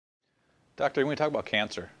Doctor, can we talk about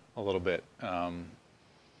cancer a little bit?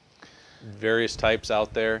 Various types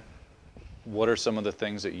out there. What are some of the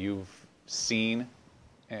things that you've seen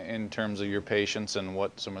in terms of your patients, and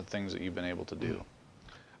what some of the things that you've been able to do?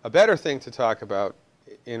 A better thing to talk about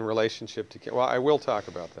in relationship to, well, I will talk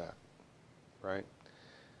about that, right?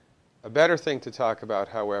 A better thing to talk about,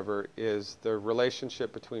 however, is the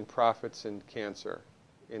relationship between profits and cancer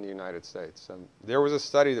in the United States. There was a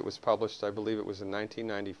study that was published, I believe it was in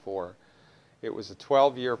 1994. It was a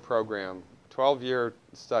 12-year program, 12-year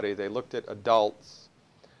study. They looked at adults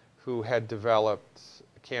who had developed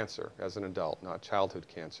cancer as an adult, not childhood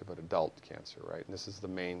cancer, but adult cancer, right? And this is the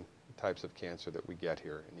main types of cancer that we get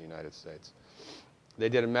here in the United States. They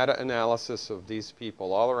did a meta-analysis of these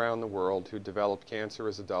people all around the world who developed cancer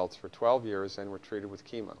as adults for 12 years and were treated with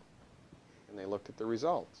chemo. And they looked at the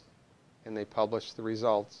results. And they published the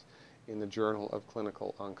results in the Journal of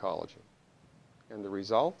Clinical Oncology. And the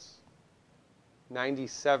results?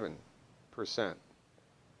 97%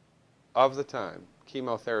 of the time,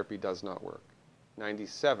 chemotherapy does not work.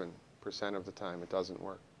 97% of the time, it doesn't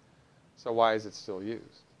work. So why is it still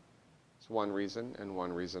used? It's one reason, and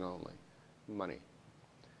one reason only: money.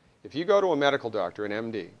 If you go to a medical doctor,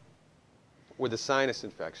 an MD, with a sinus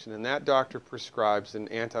infection, and that doctor prescribes an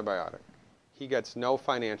antibiotic, he gets no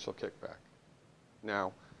financial kickback.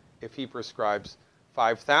 Now, if he prescribes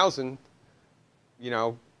 5,000,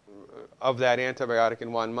 of that antibiotic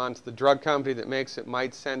in 1 month, the drug company that makes it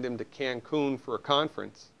might send him to Cancun for a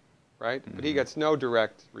conference, right? Mm-hmm. But he gets no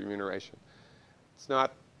direct remuneration. It's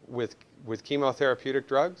not with chemotherapeutic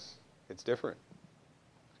drugs. It's different.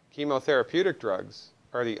 Chemotherapeutic drugs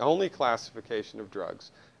are the only classification of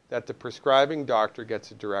drugs that the prescribing doctor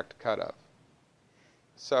gets a direct cut of.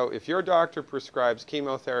 So if your doctor prescribes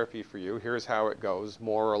chemotherapy for you, here's how it goes,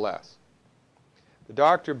 more or less. The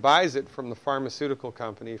doctor buys it from the pharmaceutical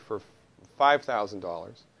company for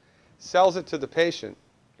 $5,000, sells it to the patient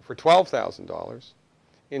for $12,000,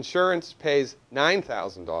 insurance pays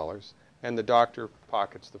 $9,000, and the doctor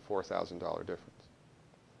pockets the $4,000 difference.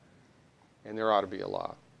 And there ought to be a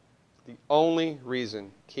law. The only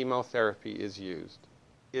reason chemotherapy is used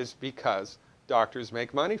is because doctors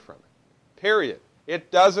make money from it. Period. It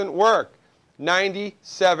doesn't work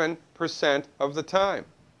 97% of the time.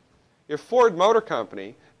 If Ford Motor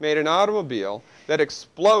Company made an automobile that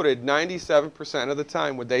exploded 97% of the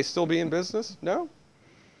time, would they still be in business? No.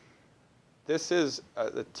 This is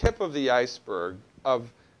the tip of the iceberg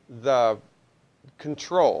of the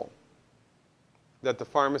control that the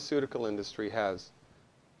pharmaceutical industry has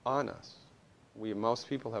on us. Most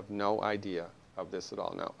people have no idea of this at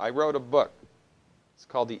all. Now, I wrote a book. It's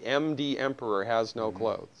called The MD Emperor Has No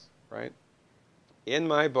Clothes, right? In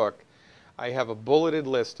my book, I have a bulleted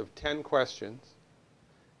list of 10 questions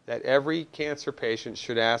that every cancer patient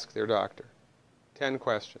should ask their doctor. 10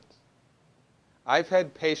 questions. I've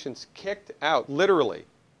had patients kicked out, literally,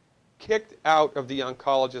 kicked out of the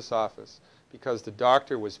oncologist's office because the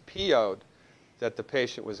doctor was PO'd that the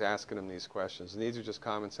patient was asking him these questions. And these are just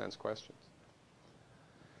common sense questions.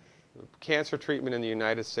 Cancer treatment in the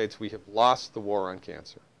United States, we have lost the war on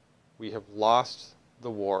cancer. We have lost the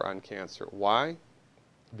war on cancer. Why?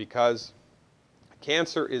 Because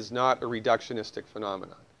cancer is not a reductionistic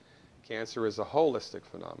phenomenon. Cancer is a holistic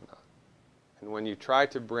phenomenon. And when you try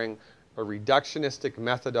to bring a reductionistic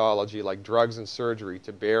methodology like drugs and surgery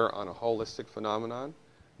to bear on a holistic phenomenon,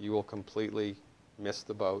 you will completely miss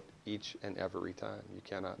the boat each and every time. You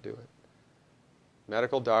cannot do it.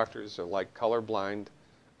 Medical doctors are like colorblind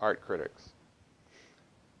art critics.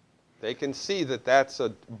 They can see that that's a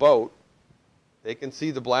boat. They can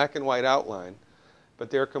see the black and white outline,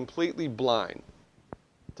 but they're completely blind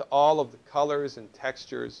to all of the colors and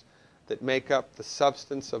textures that make up the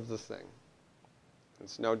substance of the thing.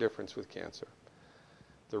 It's no difference with cancer.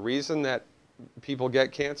 The reason that people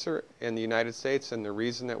get cancer in the United States and the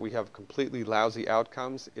reason that we have completely lousy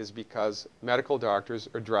outcomes is because medical doctors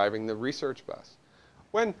are driving the research bus.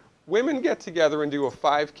 When women get together and do a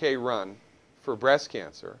 5K run for breast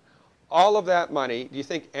cancer, all of that money, do you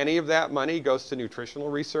think any of that money goes to nutritional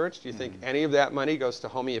research? Do you think any of that money goes to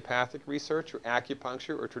homeopathic research or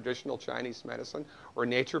acupuncture or traditional Chinese medicine or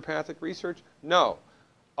naturopathic research? No.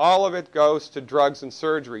 All of it goes to drugs and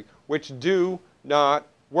surgery, which do not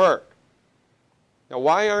work. Now,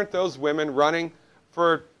 why aren't those women running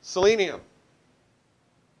for selenium?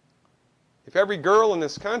 If every girl in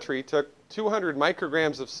this country took 200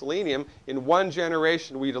 micrograms of selenium, in one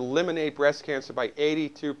generation we'd eliminate breast cancer by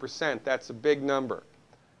 82%. That's a big number.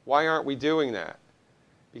 Why aren't we doing that?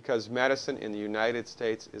 Because medicine in the United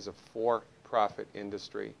States is a for-profit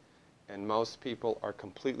industry, and most people are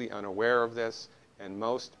completely unaware of this, And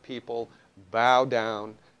most people bow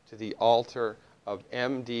down to the altar of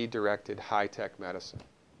MD-directed high-tech medicine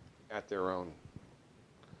at their own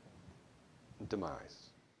demise.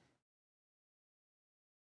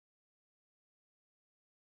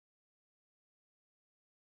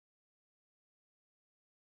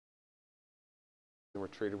 They were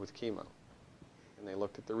treated with chemo, and they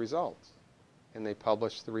looked at the results, and they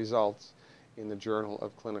published the results in the Journal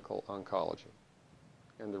of Clinical Oncology.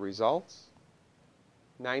 And the results,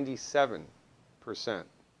 97%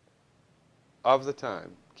 of the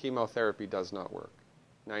time, chemotherapy does not work.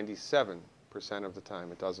 97% of the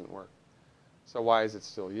time, it doesn't work. So why is it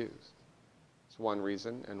still used? It's one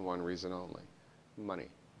reason and one reason only: money.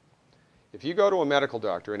 If you go to a medical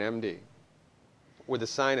doctor, an MD, with a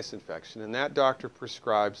sinus infection, and that doctor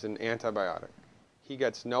prescribes an antibiotic, he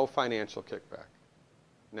gets no financial kickback.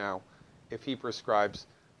 Now, if he prescribes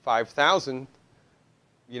 5,000,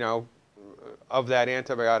 of that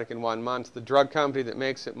antibiotic in 1 month, the drug company that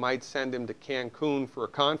makes it might send him to Cancun for a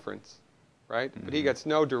conference, right? But he gets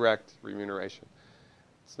no direct remuneration.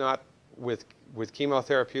 It's not with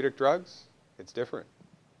chemotherapeutic drugs. It's different.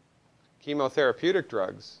 Chemotherapeutic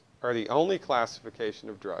drugs are the only classification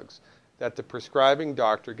of drugs that the prescribing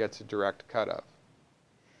doctor gets a direct cut of.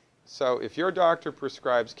 So if your doctor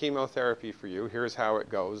prescribes chemotherapy for you, here's how it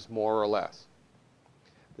goes, more or less.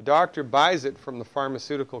 The doctor buys it from the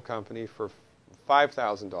pharmaceutical company for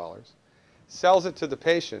 $5,000, sells it to the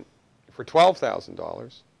patient for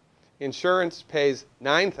 $12,000, insurance pays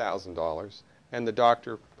 $9,000, and the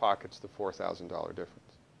doctor pockets the $4,000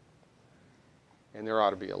 difference. And there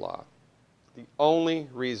ought to be a law. The only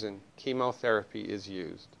reason chemotherapy is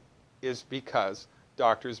used is because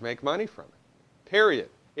doctors make money from it. Period.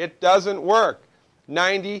 It doesn't work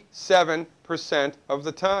 97% of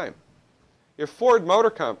the time. If Ford Motor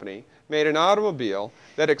Company made an automobile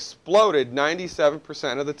that exploded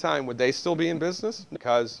 97% of the time, would they still be in business?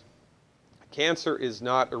 Because cancer is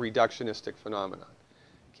not a reductionistic phenomenon.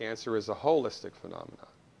 Cancer is a holistic phenomenon.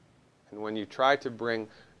 And when you try to bring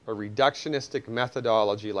a reductionistic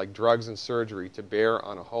methodology like drugs and surgery to bear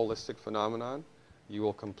on a holistic phenomenon, you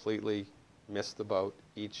will completely miss the boat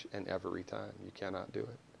each and every time. You cannot do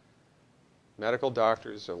it. Medical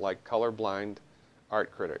doctors are like colorblind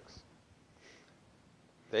art critics.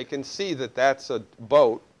 They can see that that's a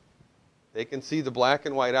boat. They can see the black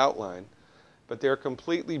and white outline, but they're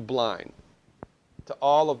completely blind to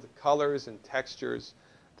all of the colors and textures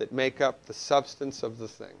that make up the substance of the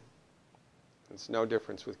thing. It's no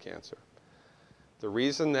difference with cancer. The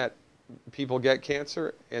reason that people get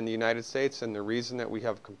cancer in the United States and the reason that we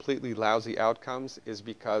have completely lousy outcomes is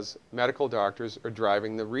because medical doctors are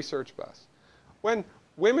driving the research bus. When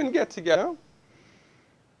women get together,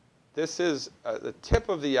 this is the tip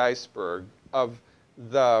of the iceberg of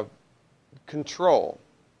the control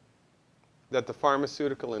that the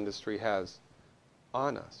pharmaceutical industry has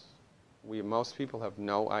on us. Most people have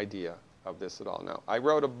no idea of this at all. Now, I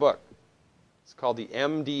wrote a book. It's called The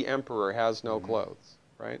MD Emperor Has No Clothes,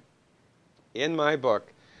 right? In my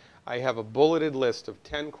book, I have a bulleted list of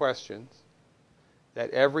 10 questions that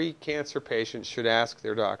every cancer patient should ask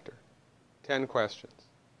their doctor. 10 questions.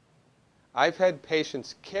 I've had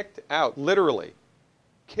patients kicked out, literally,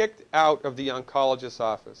 kicked out of the oncologist's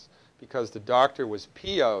office because the doctor was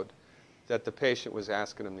PO'd that the patient was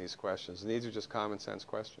asking him these questions. And these are just common sense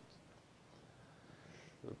questions.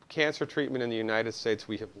 Cancer treatment in the United States,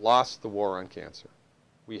 we have lost the war on cancer.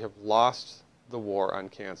 We have lost the war on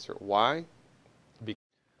cancer. Why?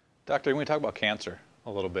 Doctor, can we talk about cancer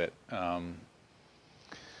a little bit?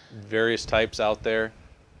 Various types out there.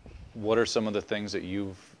 What are some of the things that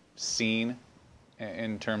you've seen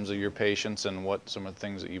in terms of your patients, and what some of the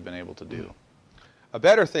things that you've been able to do? A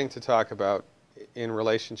better thing to talk about in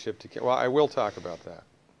relationship to, well, I will talk about that,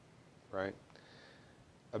 right?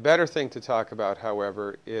 A better thing to talk about,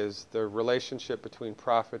 however, is the relationship between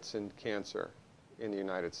profits and cancer in the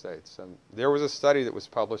United States. There was a study that was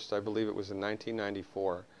published, I believe it was in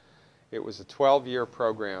 1994. It was a 12-year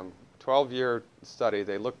program, 12-year study.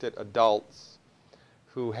 They looked at adults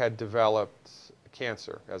who had developed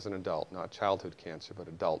cancer as an adult, not childhood cancer, but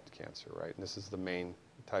adult cancer, right? And this is the main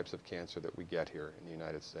types of cancer that we get here in the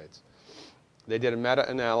United States. They did a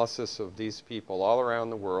meta-analysis of these people all around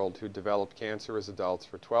the world who developed cancer as adults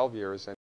for 12 years.